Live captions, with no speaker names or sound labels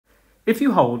If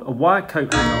you hold a wire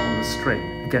coat hanger on a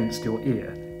string against your ear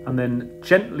and then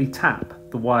gently tap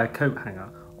the wire coat hanger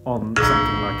on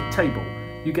something like a table,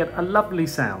 you get a lovely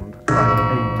sound like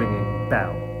a ringing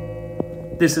bell.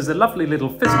 This is a lovely little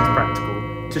physics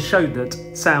practical to show that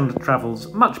sound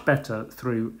travels much better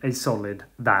through a solid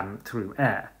than through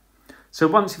air. So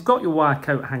once you've got your wire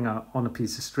coat hanger on a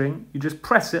piece of string, you just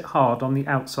press it hard on the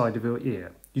outside of your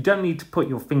ear. You don't need to put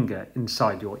your finger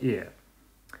inside your ear.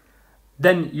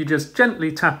 Then you just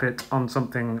gently tap it on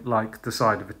something like the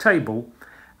side of a table,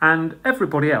 and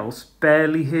everybody else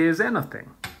barely hears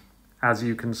anything, as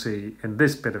you can see in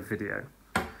this bit of video.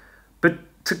 But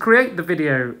to create the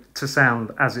video to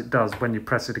sound as it does when you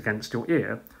press it against your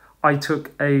ear, I took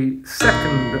a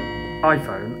second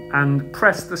iPhone and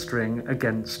pressed the string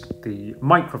against the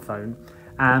microphone,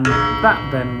 and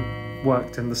that then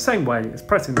worked in the same way as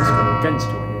pressing the string against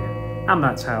your ear. And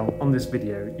that's how, on this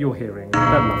video, you're hearing a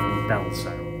lovely bell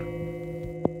sound.